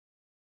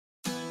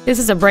This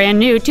is a brand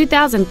new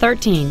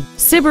 2013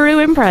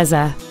 Subaru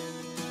Impreza.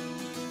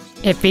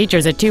 It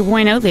features a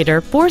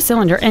 2.0-liter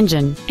four-cylinder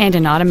engine and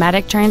an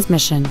automatic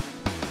transmission.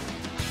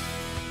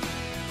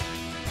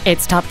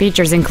 Its top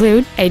features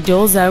include a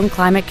dual-zone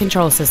climate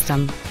control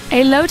system,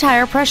 a low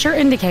tire pressure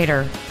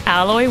indicator,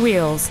 alloy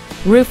wheels,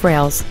 roof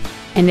rails,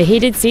 and the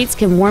heated seats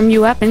can warm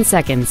you up in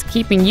seconds,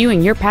 keeping you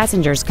and your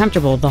passengers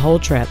comfortable the whole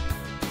trip.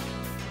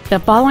 The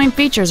following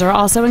features are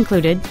also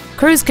included: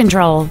 cruise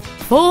control,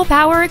 full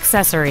power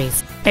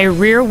accessories, a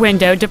rear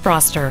window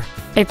defroster,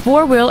 a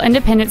four-wheel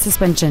independent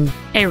suspension,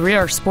 a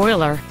rear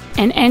spoiler,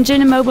 an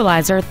engine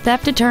immobilizer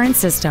theft deterrent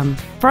system,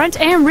 front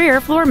and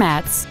rear floor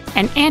mats,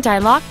 an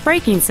anti-lock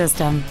braking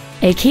system,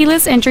 a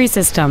keyless entry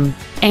system,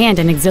 and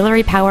an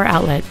auxiliary power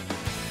outlet.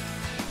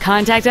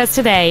 Contact us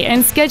today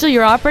and schedule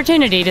your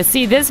opportunity to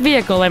see this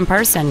vehicle in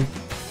person.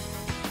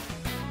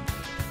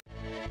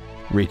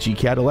 Ritchey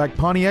Cadillac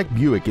Pontiac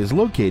Buick is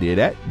located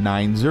at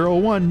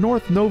 901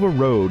 North Nova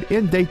Road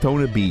in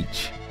Daytona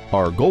Beach.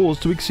 Our goal is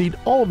to exceed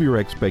all of your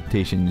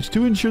expectations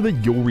to ensure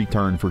that you'll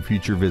return for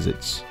future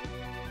visits.